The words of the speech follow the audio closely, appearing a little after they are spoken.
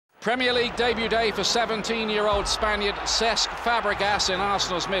Premier League debut day for 17-year-old Spaniard Cesc Fabregas in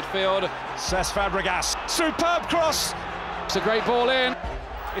Arsenal's midfield. Cesc Fabregas, superb cross! It's a great ball in.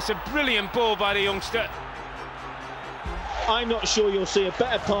 It's a brilliant ball by the youngster. I'm not sure you'll see a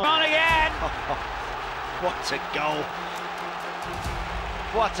better pass. On again! What a goal!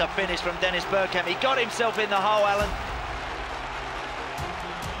 What a finish from Dennis Bergkamp. He got himself in the hole, Alan.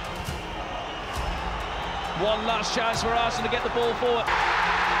 One last chance for Arsenal to get the ball forward.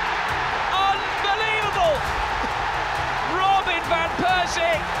 Unbelievable! Robin van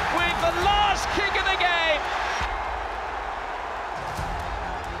Persie with the last kick of the game.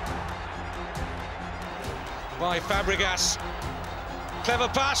 By Fabregas. Clever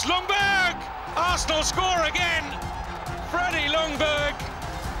pass, Ljungberg! Arsenal score again! Freddie Ljungberg.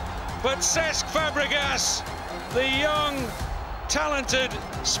 But Cesc Fabregas, the young, talented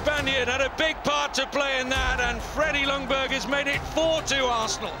Spaniard, had a big part to play in that, and Freddie Ljungberg has made it 4-2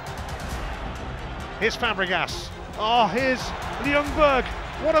 Arsenal. Here's Fabregas. Oh, here's Ljungberg.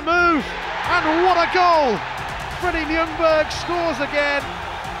 What a move and what a goal! Freddie Ljungberg scores again,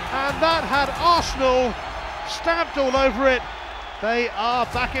 and that had Arsenal stamped all over it. They are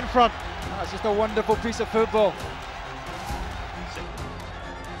back in front. That's just a wonderful piece of football.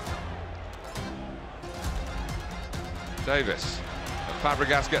 Davis.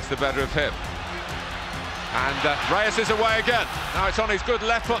 Fabregas gets the better of him. And Reyes is away again. Now it's on his good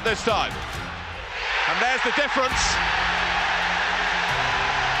left foot this time. And there's the difference.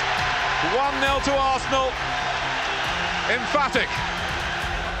 1-0 to Arsenal. Emphatic.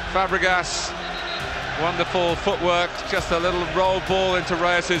 Fabregas, wonderful footwork, just a little roll ball into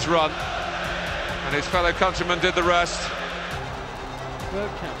Reyes' run. And his fellow countryman did the rest.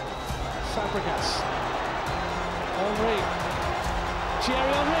 Bergkamp, Fabregas, Henry.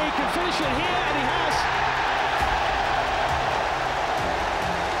 Thierry Henry can finish it here, and he has.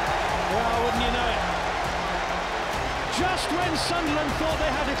 Well, wouldn't you know it? Just when Sunderland thought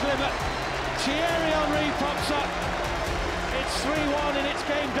they had a glimmer, Thierry Henry pops up. It's 3-1 and it's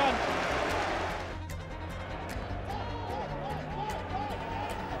game done.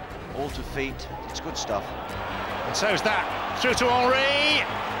 All to feet, it's good stuff. And so's that. Through to Henry.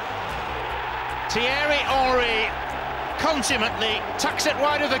 Thierry Henry consummately tucks it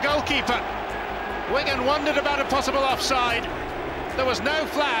wide of the goalkeeper. Wigan wondered about a possible offside. There was no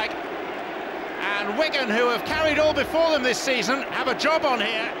flag. And Wigan, who have carried all before them this season, have a job on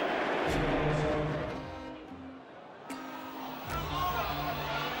here.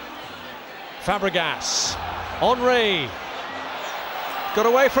 Fabregas, Henry. Got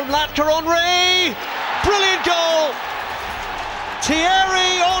away from Latka, Henry. Brilliant goal.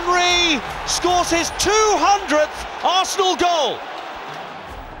 Thierry Henry scores his 200th Arsenal goal.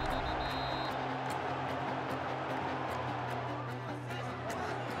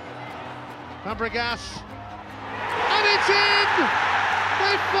 Fabregas. And it's in!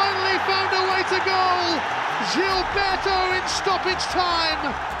 They finally found a way to goal! Gilberto in stoppage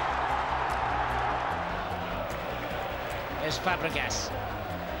time! There's Fabregas.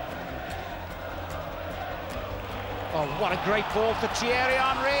 Oh, what a great ball for Thierry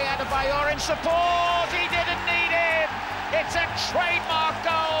Henry, and Adebayor in support. He didn't need him. It's a trademark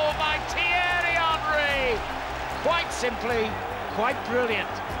goal by Thierry Henry. Quite simply, quite brilliant.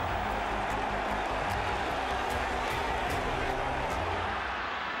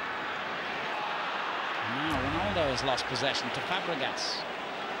 Now Ronaldo has lost possession to Fabregas.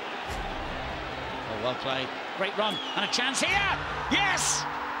 Oh, well played. Great run and a chance here. Yes!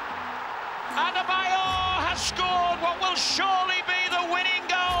 Adebayor has scored what will surely be the winning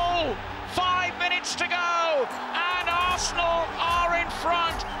goal. 5 minutes to go, and Arsenal are in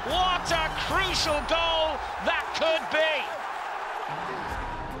front. What a crucial goal that could be.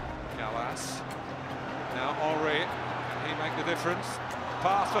 Gallas. Now Henry. Can he make the difference?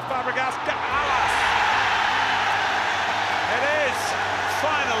 Pass for Fabregas. Gallas! It is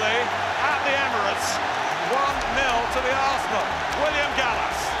finally at the Emirates. 1-0 to the Arsenal. William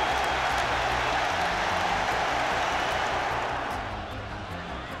Gallas.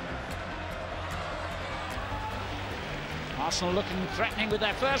 Arsenal looking threatening with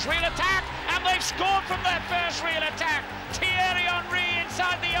their first real attack, and they've scored from their first real attack. Thierry Henry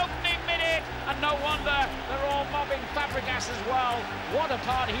inside the opening minute, and no wonder they're all mobbing Fabregas as well. What a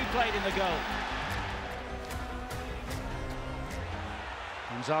part he played in the goal.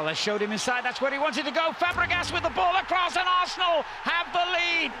 Gonzalez showed him inside, that's where he wanted to go. Fabregas with the ball across, and Arsenal have the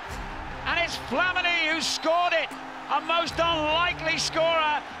lead. And it's Flamini who scored it, a most unlikely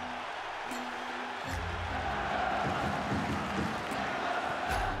scorer.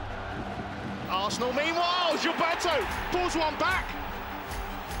 Arsenal meanwhile, Gilberto pulls one back.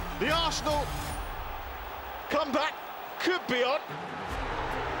 The Arsenal comeback could be on.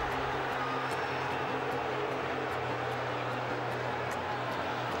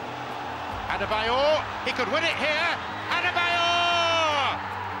 Adebayor, he could win it here. Adebayor!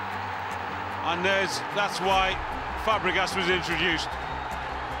 And that's why Fabregas was introduced.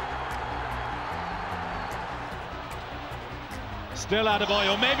 Still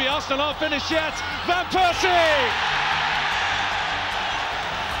Adebayor, maybe Arsenal aren't finished yet. Van Persie!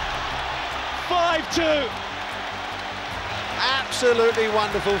 5-2. Absolutely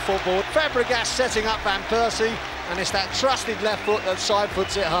wonderful football. Fabregas setting up Van Persie, and it's that trusted left foot that side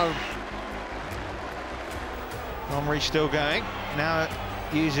puts it home. Henry still going, now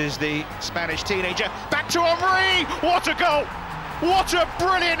uses the Spanish teenager, back to Henry! What a goal! What a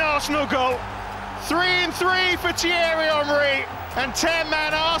brilliant Arsenal goal! 3-3 for Thierry Henry, and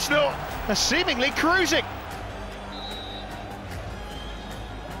 10-man Arsenal are seemingly cruising.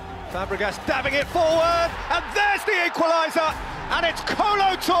 Fabregas dabbing it forward, and there's the equaliser, and it's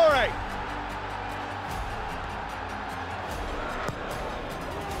Kolo Touré.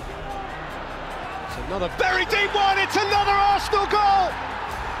 It's another very deep one, it's another Arsenal goal!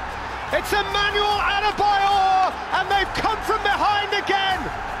 It's Emmanuel Adebayor, and they've come from behind again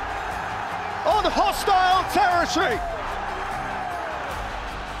on hostile territory.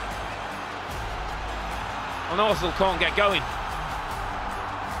 And Arsenal can't get going.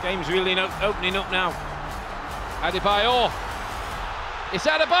 Game's really opening up now. Adebayor. It's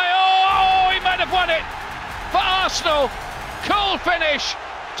Adebayor! Oh, he might have won it for Arsenal. Cool finish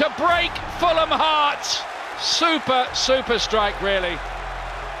to break Fulham hearts. Super strike, really.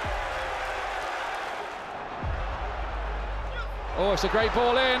 Oh, it's a great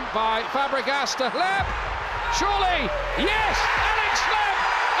ball in by Fabregas to Hleb. Surely, yes, Alex Hleb.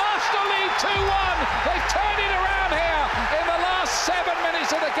 Arsenal lead 2-1. They've turned it around here in the last 7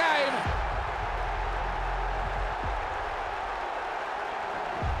 minutes of the game.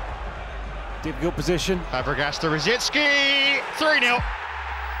 Difficult position. Fabregas to Rosicky, 3-0.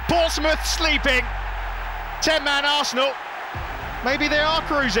 Portsmouth sleeping. 10-man Arsenal. Maybe they are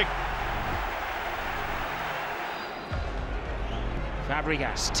cruising.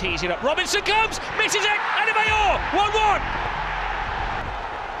 Fabregas tees it up. Robinson comes, misses it. Adebayor, 1-1.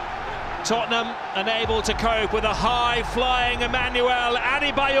 Tottenham unable to cope with a high-flying Emmanuel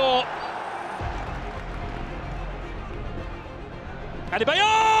Adebayor. Adebayor!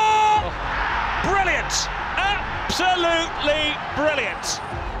 Oh. Brilliant! Absolutely brilliant!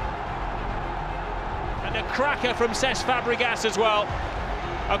 And a cracker from Cesc Fabregas as well.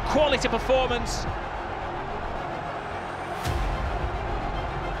 A quality performance.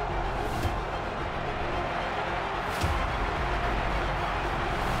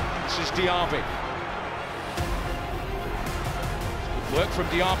 This is Diaby. Work from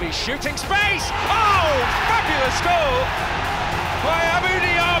Diaby, shooting space! Oh, fabulous goal by Abu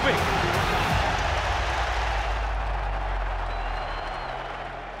Diaby!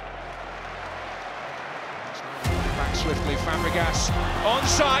 Back swiftly, Fabregas,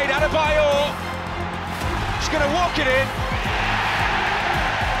 onside, Adebayor! He's going to walk it in.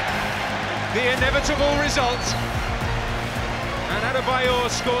 The inevitable result. And Adebayor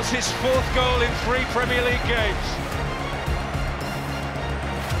scores his 4th goal in 3 Premier League games.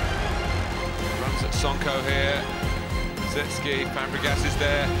 Runs at Sonko here. Cesc Fabregas is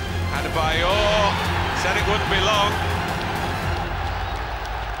there. Adebayor said it wouldn't be long.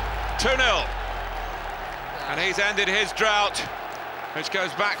 2-0. And he's ended his drought, which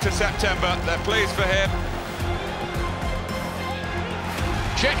goes back to September. They're pleased for him.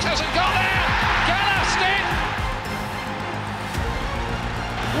 Cech hasn't got there. Gallas did.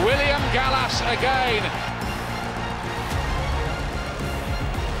 William Gallas again.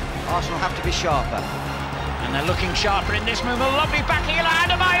 Arsenal have to be sharper. And they're looking sharper in this move. A lovely backheel,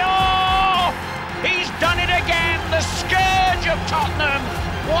 Adebayor! He's done it again, the scourge of Tottenham.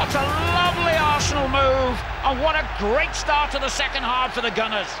 What a lovely Arsenal move, and what a great start to the second half for the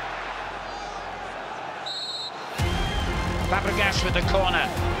Gunners. Fabregas with the corner.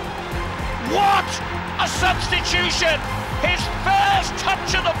 What a substitution! His first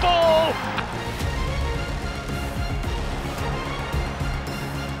touch of the ball.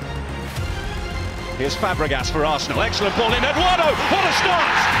 Here's Fabregas for Arsenal. Excellent ball in. Eduardo, what a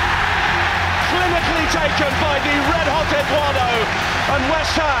start! Clinically taken by the red-hot Eduardo, and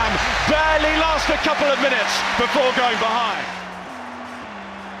West Ham barely lost a couple of minutes before going behind.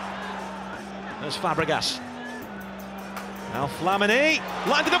 There's Fabregas. Now Flamini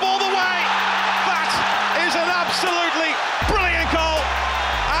landed the ball the way. That is an absolutely brilliant goal,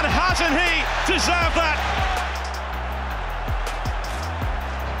 and hasn't he deserved that?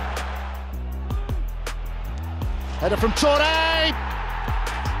 Header from Torre.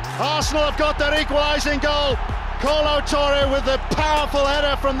 Arsenal have got their equalising goal. Colo Torre with the powerful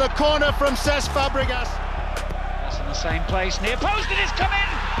header from the corner from Cesc Fabregas. That's in the same place, near post, it has come in!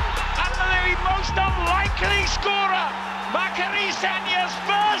 And the most unlikely scorer, Macari Sagna's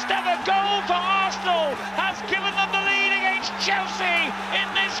first ever goal for Arsenal has given them the lead against Chelsea in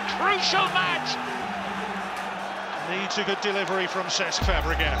this crucial match. Needs a good delivery from Cesc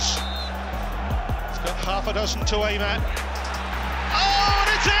Fabregas. He's got half a dozen to aim at. Oh, and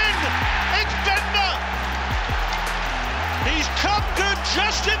it's in! It's Bender! He's come good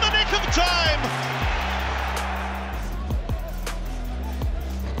just in the nick of time!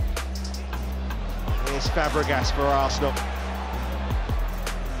 Here's Fabregas for Arsenal.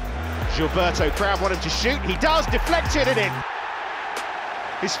 Gilberto, crowd want him to shoot. He does, deflected it in.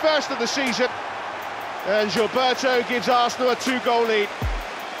 His first of the season. And Gilberto gives Arsenal a 2-goal lead.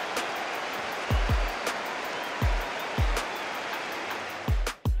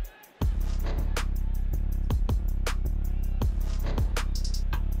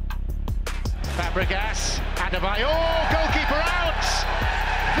 Fabregas, Adebayor, goalkeeper out!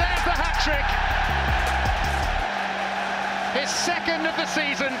 There's the hat-trick! His second of the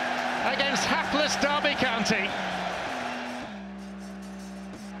season against hapless Derby County.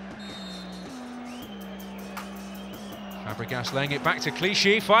 Fabregas laying it back to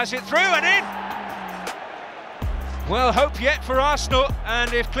Clichy, fires it through and in! Well, hope yet for Arsenal,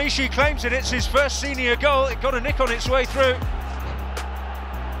 and if Clichy claims it, it's his first senior goal. It got a nick on its way through.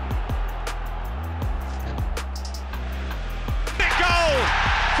 Big goal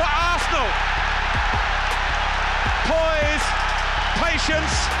for Arsenal! Poise,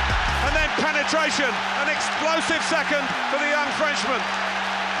 patience, and then penetration. An explosive second for the young Frenchman.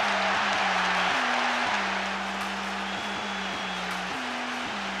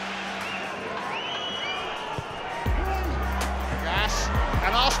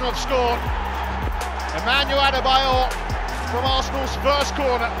 And Arsenal have scored. Emmanuel Adebayor from Arsenal's first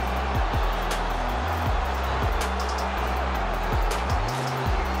corner.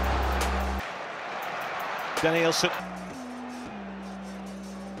 Danielson.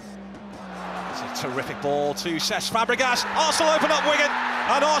 It's a terrific ball to Cesc Fabregas. Arsenal open up Wigan,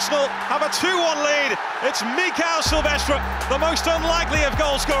 and Arsenal have a 2-1 lead. It's Mikel Silvestre, the most unlikely of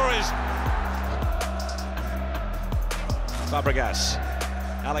goal scorers. Fabregas.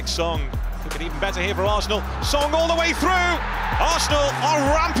 Alex Song took it even better here for Arsenal. Song all the way through. Arsenal are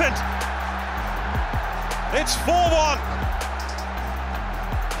rampant. It's 4-1.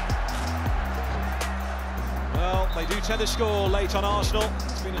 Well, they do tend to score late on Arsenal.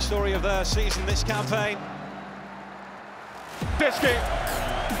 It's been a story of their season this campaign. Biscuit.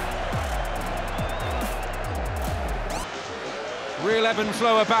 Real ebb and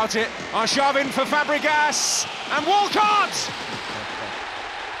flow about it. Arshavin for Fabregas and Walcott!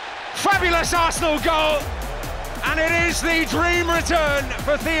 Fabulous Arsenal goal, and it is the dream return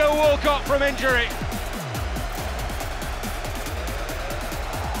for Theo Walcott from injury.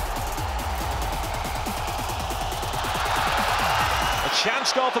 A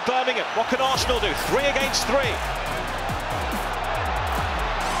chance goal for Birmingham. What can Arsenal do? 3 against 3.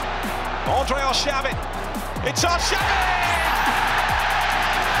 Andre Arshavin. It's Arshavin!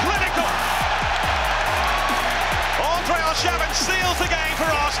 Clinical! Andre Arshavin seals the game for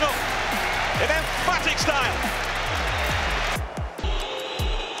Arsenal in emphatic style.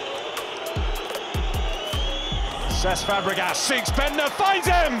 Cesc Fabregas seeks Bender, finds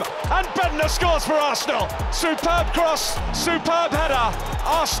him, and Bender scores for Arsenal. Superb cross, superb header.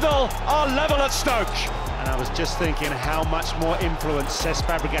 Arsenal are level at Stoke. And I was just thinking how much more influence Cesc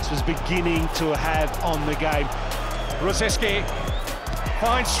Fabregas was beginning to have on the game. Rosicky,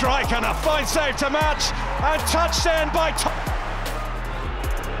 fine strike and a fine save to match, and touchdown by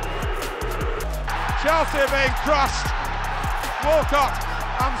Chelsea are being crushed. Walcott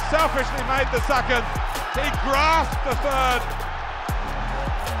unselfishly made the second. He grasped the third.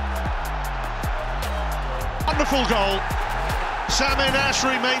 Wonderful goal. Samir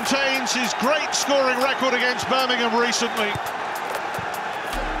Nasri maintains his great scoring record against Birmingham recently.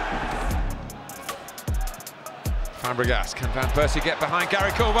 Fabregas, can Van Persie get behind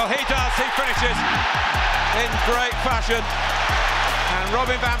Gary Caldwell? He does, he finishes in great fashion. And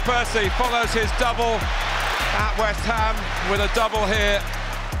Robin Van Persie follows his double at West Ham with a double here.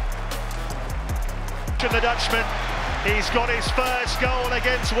 The Dutchman, he's got his first goal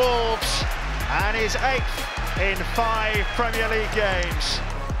against Wolves and his 8th in 5 Premier League games.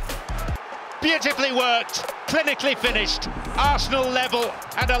 Beautifully worked, clinically finished, Arsenal level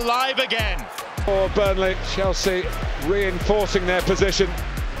and alive again. For Burnley, Chelsea reinforcing their position.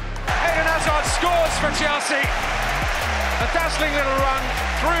 Eden Hazard scores for Chelsea. A dazzling little run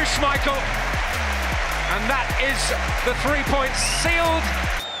through Schmeichel, and that is the 3 points sealed.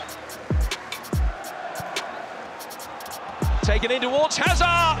 Taken in towards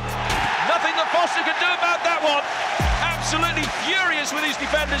Hazard. Nothing that Foster can do about that one. Absolutely furious with his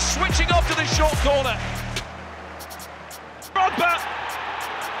defenders, switching off to the short corner. Rodber.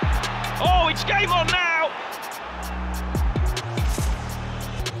 Oh, it's game on now.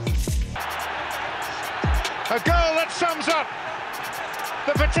 A goal that sums up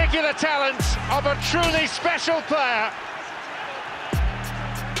the particular talents of a truly special player.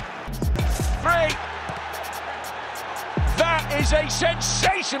 Free. That is a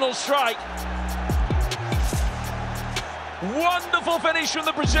sensational strike. Wonderful finish from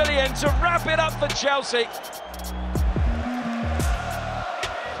the Brazilian to wrap it up for Chelsea.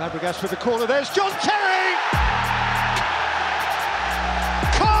 Fabregas with the corner, there's John Terry!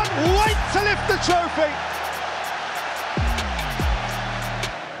 Can't wait to lift the trophy!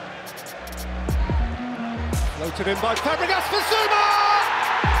 Floated in by Fabregas for Zuma!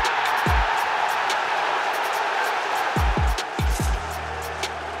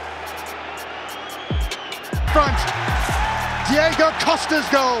 Front, Diego Costa's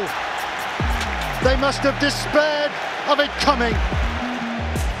goal. They must have despaired of it coming.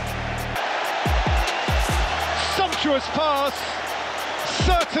 Sumptuous pass,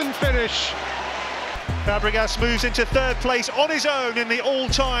 certain finish. Fabregas moves into third place on his own in the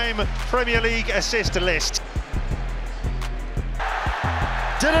all-time Premier League assist list.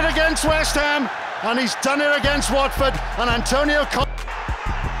 Did it against West Ham, and he's done it against Watford, and Antonio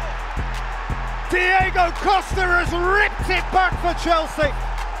Diego Costa has ripped it back for Chelsea.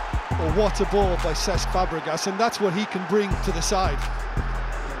 Oh, what a ball by Cesc Fabregas, and that's what he can bring to the side.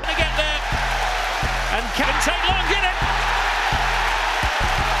 They get there, and can take long in it.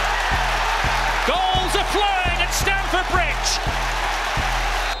 Goals are flying at Stamford Bridge.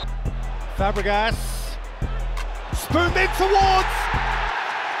 Fabregas spooned in towards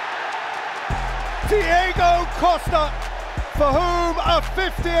Diego Costa, for whom a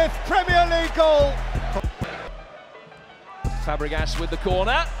 50th Premier League goal. Fabregas with the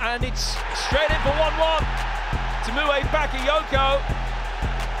corner, and it's straight in for 1-1. Tamue Bakayoko,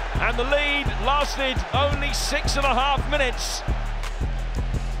 and the lead lasted only 6.5 minutes.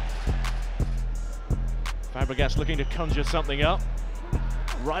 Fabregas looking to conjure something up.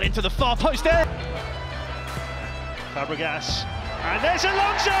 Right into the far post there. Fabregas, and there's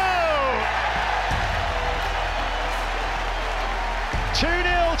Alonso!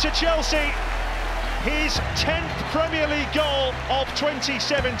 2-0 to Chelsea, his 10th Premier League goal of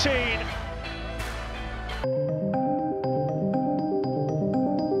 2017.